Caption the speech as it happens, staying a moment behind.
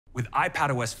With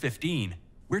iPadOS 15,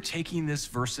 we're taking this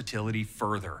versatility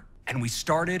further, and we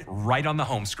started right on the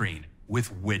home screen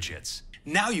with widgets.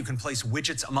 Now you can place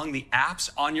widgets among the apps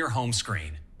on your home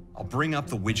screen. I'll bring up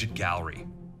the widget gallery.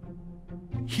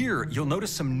 Here, you'll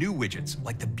notice some new widgets,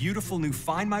 like the beautiful new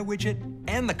Find My widget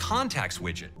and the Contacts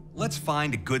widget. Let's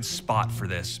find a good spot for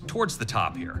this towards the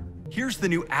top here. Here's the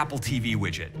new Apple TV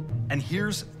widget, and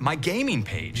here's my gaming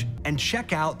page. And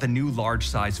check out the new large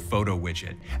size photo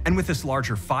widget. And with this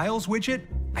larger files widget,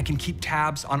 I can keep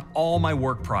tabs on all my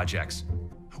work projects.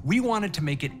 We wanted to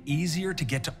make it easier to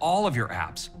get to all of your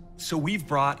apps, so we've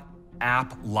brought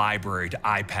App Library to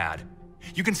iPad.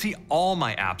 You can see all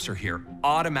my apps are here,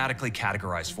 automatically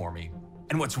categorized for me.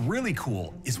 And what's really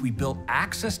cool is we built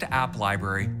access to App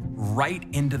Library right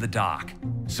into the dock.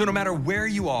 So no matter where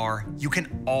you are, you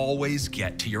can always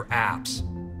get to your apps.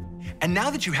 And now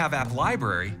that you have App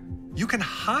Library, you can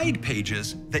hide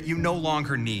pages that you no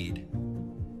longer need.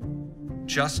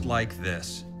 Just like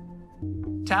this.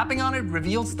 Tapping on it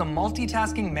reveals the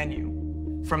multitasking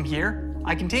menu. From here,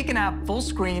 I can take an app full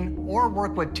screen or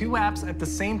work with two apps at the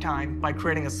same time by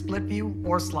creating a split view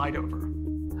or slide over.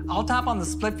 I'll tap on the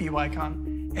split view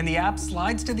icon, and the app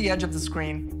slides to the edge of the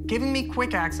screen, giving me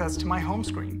quick access to my home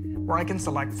screen, where I can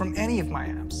select from any of my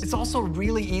apps. It's also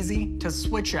really easy to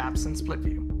switch apps in split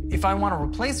view. If I want to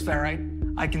replace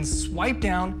Ferrite, I can swipe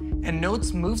down and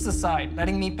Notes moves aside,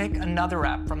 letting me pick another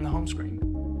app from the home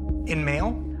screen. In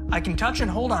Mail, I can touch and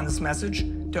hold on this message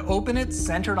to open it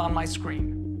centered on my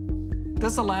screen.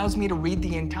 This allows me to read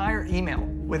the entire email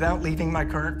without leaving my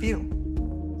current view.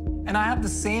 And I have the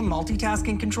same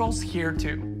multitasking controls here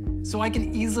too, so I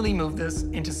can easily move this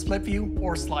into split view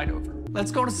or slide over.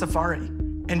 Let's go to Safari,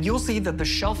 and you'll see that the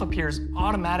shelf appears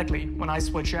automatically when I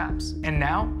switch apps. And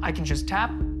now I can just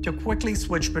tap to quickly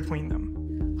switch between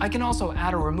them. I can also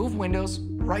add or remove windows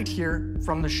right here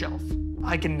from the shelf.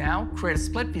 I can now create a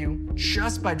split view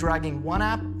just by dragging one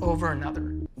app over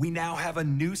another. We now have a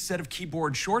new set of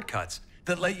keyboard shortcuts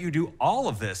that let you do all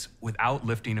of this without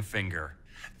lifting a finger.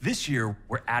 This year,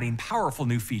 we're adding powerful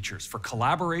new features for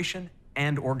collaboration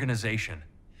and organization.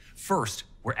 First,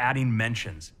 we're adding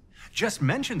mentions. Just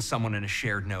mention someone in a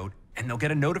shared note, and they'll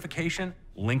get a notification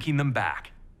linking them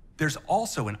back. There's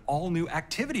also an all-new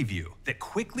activity view that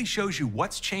quickly shows you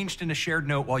what's changed in a shared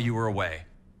note while you were away.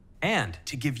 And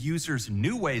to give users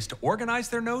new ways to organize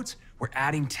their notes, we're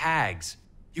adding tags.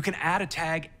 You can add a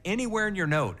tag anywhere in your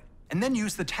note, and then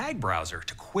use the tag browser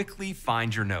to quickly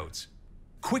find your notes.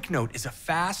 Quick Note is a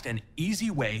fast and easy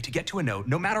way to get to a note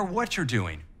no matter what you're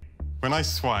doing. When I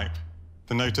swipe,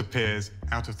 the note appears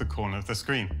out of the corner of the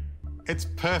screen. It's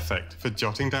perfect for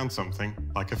jotting down something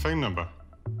like a phone number.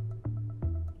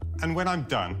 And when I'm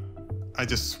done, I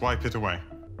just swipe it away.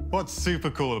 What's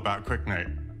super cool about Quick Note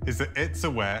is that it's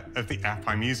aware of the app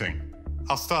I'm using.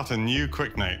 I'll start a new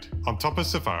Quick Note on top of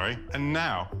Safari, and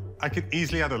now I can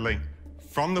easily add a link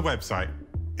from the website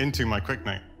into my Quick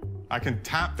Note. I can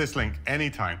tap this link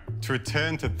anytime to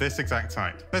return to this exact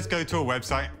site. Let's go to a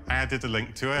website I added a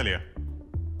link to earlier.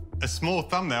 A small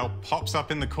thumbnail pops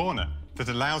up in the corner that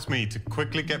allows me to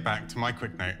quickly get back to my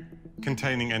Quick Note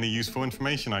containing any useful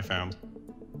information I found.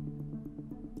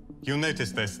 You'll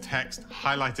notice there's text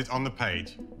highlighted on the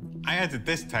page. I added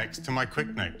this text to my Quick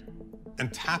Note,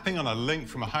 and tapping on a link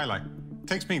from a highlight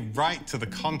takes me right to the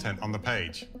content on the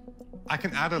page. I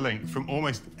can add a link from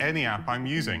almost any app I'm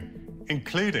using,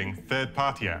 including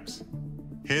third-party apps.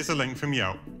 Here's a link from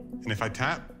Yelp, and if I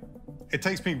tap, it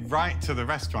takes me right to the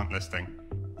restaurant listing.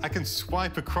 I can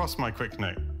swipe across my Quick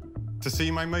Note to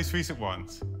see my most recent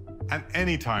ones, and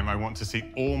anytime I want to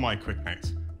see all my Quick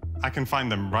Notes, I can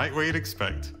find them right where you'd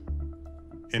expect,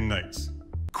 in Notes.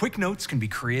 Quick Notes can be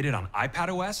created on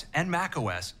iPadOS and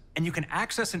macOS, and you can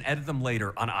access and edit them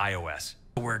later on iOS.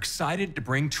 We're excited to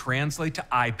bring Translate to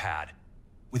iPad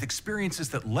with experiences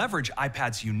that leverage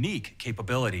iPad's unique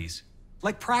capabilities,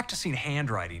 like practicing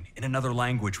handwriting in another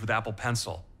language with Apple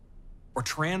Pencil, or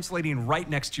translating right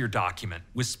next to your document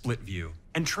with Split View.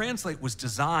 And Translate was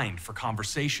designed for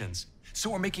conversations, so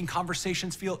we're making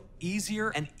conversations feel easier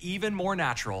and even more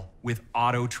natural with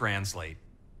Auto Translate.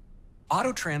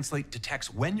 Auto Translate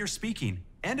detects when you're speaking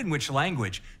and in which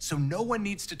language, so no one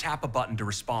needs to tap a button to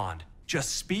respond.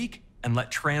 Just speak and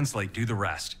let Translate do the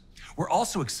rest. We're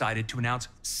also excited to announce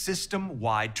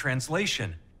system-wide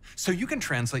translation, so you can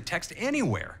translate text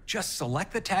anywhere. Just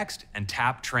select the text and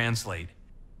tap Translate.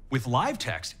 With live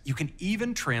text, you can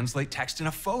even translate text in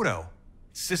a photo.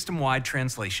 System-wide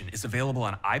translation is available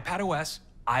on iPadOS,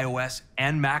 iOS,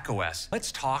 and macOS.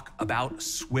 Let's talk about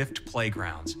Swift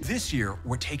Playgrounds. This year,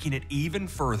 we're taking it even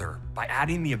further by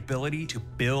adding the ability to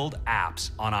build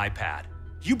apps on iPad.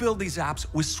 You build these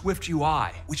apps with Swift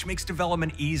UI, which makes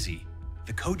development easy.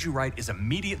 The code you write is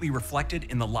immediately reflected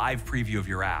in the live preview of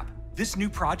your app. This new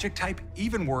project type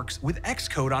even works with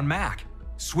Xcode on Mac.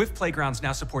 Swift Playgrounds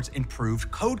now supports improved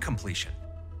code completion,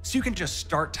 so you can just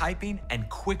start typing and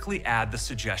quickly add the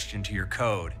suggestion to your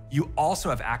code. You also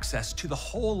have access to the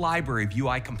whole library of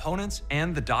UI components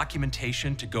and the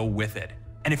documentation to go with it.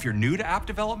 And if you're new to app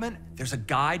development, there's a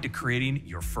guide to creating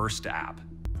your first app.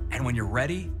 And when you're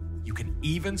ready, you can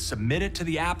even submit it to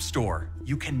the App Store.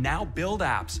 You can now build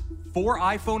apps for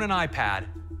iPhone and iPad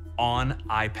on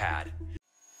iPad.